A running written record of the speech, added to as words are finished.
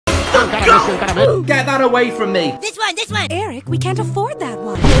Get that away from me. This one. Eric, we can't afford that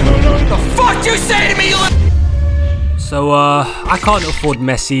one. The fuck you say to me? So, I can't afford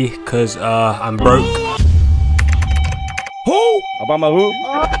Messi because, I'm broke. Who? Obama who?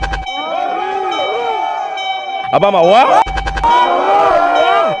 Obama what?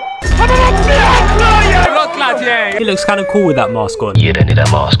 He looks kind of cool with that mask on. You don't need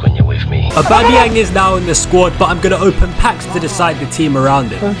that mask when you're with me. Aubameyang is now in the squad, but I'm going to open packs to decide the team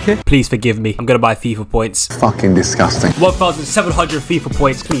around him. Okay. Please forgive me. I'm going to buy FIFA points. Fucking disgusting. 1,700 FIFA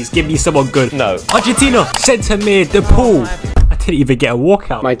points. Please give me someone good. No. Argentina, centre mid, the pool. I didn't even get a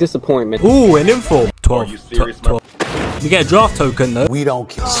walkout. My disappointment. Ooh, an inform. 12. 12. We get a draft token though. We don't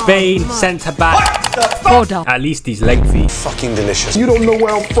care. Spain, centre back. At least he's lengthy. Fucking delicious. You don't know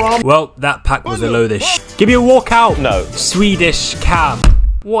where I'm from. Well, that pack was a load of shit. Give me a walkout. No. Swedish cam.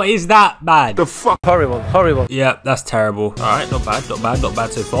 What is that, man? The fuck? Horrible. Yeah, that's terrible. Alright, not bad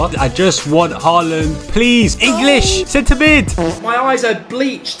so far. I just want Haaland. Please, English, centre mid. My eyes are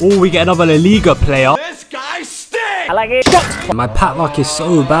bleached. Oh, we get another La Liga player. This guy stinks. I like it. My pack luck is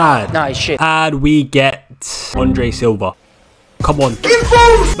so bad. Nice shit. And we get Andre Silva. Come on.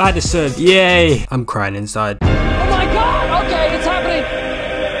 Madison. Yay. I'm crying inside. Oh my god. Okay, it's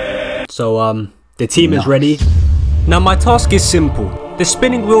happening. So, the team is ready. Now, my task is simple. The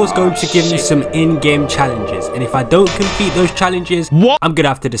spinning wheel is going to give me some in-game challenges, and if I don't complete those challenges, I'm gonna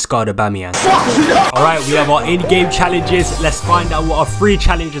have to discard Aubameyang. Alright, we have our in-game challenges. Let's find out what our 3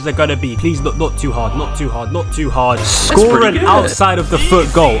 challenges are gonna be. Please, not too hard. Score an outside of the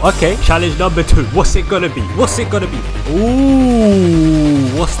foot goal. Okay, challenge number 2. What's it gonna be? Ooh,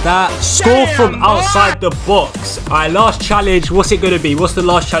 what's that? Score from outside the box. Alright, last challenge. What's it gonna be? What's the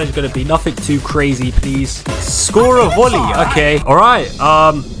last challenge gonna be? Nothing too crazy, please. Score a volley. Okay, alright.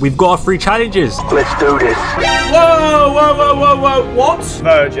 We've got our 3 challenges. Let's do this. Whoa. What?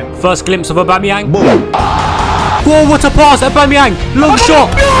 Virgin. First glimpse of Aubameyang. Whoa, what a pass. Aubameyang. Long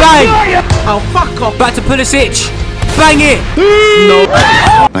shot. Bang. Oh, fuck off. Back to Pulisic. Bang it. No.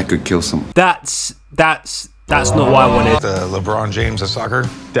 I could kill someone. That's not what I wanted. The LeBron James of soccer?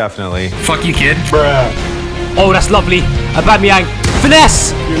 Definitely. Fuck you, kid. Oh, that's lovely. Aubameyang.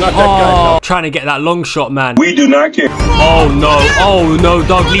 Finesse. You're not that guy. Trying to get that long shot, man. We do not care. Oh no,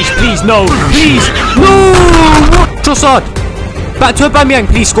 dog leash, please, no, please, no! Trossard, back to Aubameyang,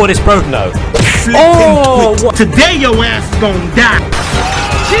 please score this, bro. No. Oh, what? Today your ass gonna die.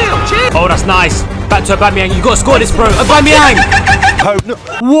 Chill. Oh, that's nice. Back to Aubameyang, you gotta score this, bro. Aubameyang!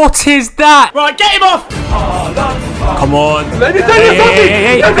 What is that? Right, get him off. Come on.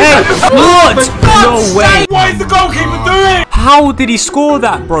 Hey, what? No way. What is the goalkeeper doing? How did he score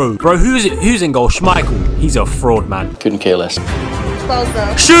that, bro? Bro, who's in goal? Schmeichel. He's a fraud, man. Couldn't care less.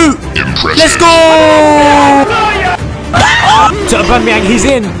 Shoot! Let's go! To Aubameyang, he's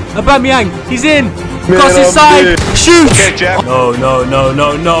in. He's in. Cross his side. Shoot! No.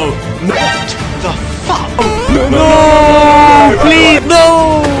 The fuck? No! Please,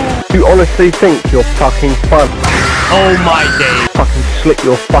 no! You honestly think you're fucking fun? Oh my day. Fucking slit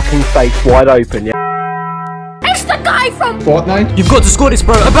your fucking face wide open, yeah? It's the guy from Fortnite? You've got to score this,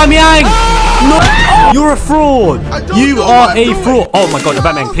 bro. Aubameyang! No! You're a fraud. You are a fraud. Oh my god,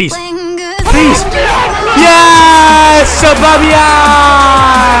 Aubameyang, please. Please! Yes! Aubameyang!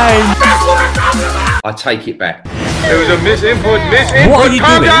 I take it back. It was a misinput. What are you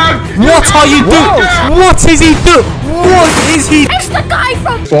doing? What are you doing? What is he doing? What is he? It's the guy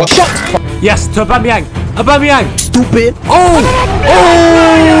from Yes, to Aubameyang. Stupid. Oh!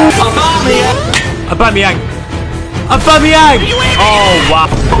 Aubameyang. Oh wow!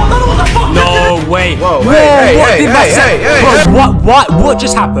 No way! Whoa! What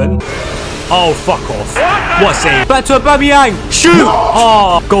just happened? Oh, fuck off! What save? Back to Aubameyang. Shoot!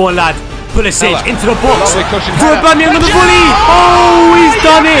 Oh, go on, lad. Pulisic into the box. To Aubameyang on the volley. Oh, he's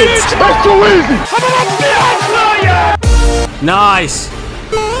done it! Nice.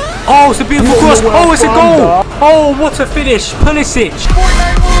 Oh, it's a beautiful cross. Oh, it's a goal. Oh, what a finish. Pulisic.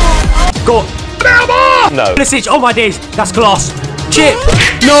 Go. No. Pulisic, oh my days, that's class. Chip.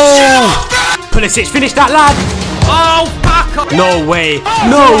 No. Pulisic, finish that, lad. Oh, fuck off. No way.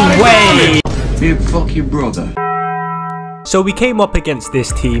 Big fuck your brother. So we came up against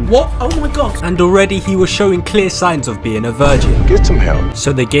this team. What? Oh my god. And already he was showing clear signs of being a virgin. Get some help.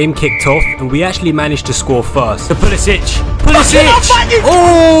 So the game kicked off and we actually managed to score first. The Pulisic.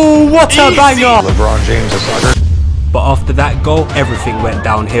 Oh, what a banger. LeBron James of soccer? But after that goal, everything went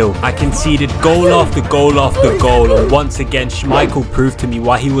downhill. I conceded goal after goal after goal, and once again, Schmeichel proved to me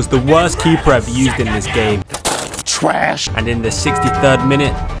why he was the worst keeper I've used in this game. Trash. And in the 63rd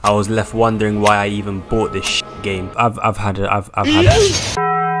minute, I was left wondering why I even bought this game. I've had a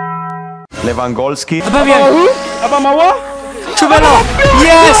Lewandowski. Aubameyang. Trivela.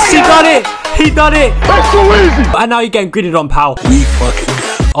 Yes, he got it. He done it. That's so easy. And now you're getting gridded on, pal. We fucking.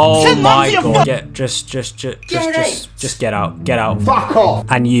 Oh my god. Yeah, just get out. Get out. Fuck off.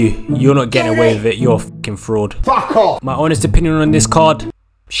 And you're not getting away with it. You're a fucking fraud. Fuck off. My honest opinion on this card,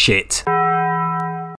 shit.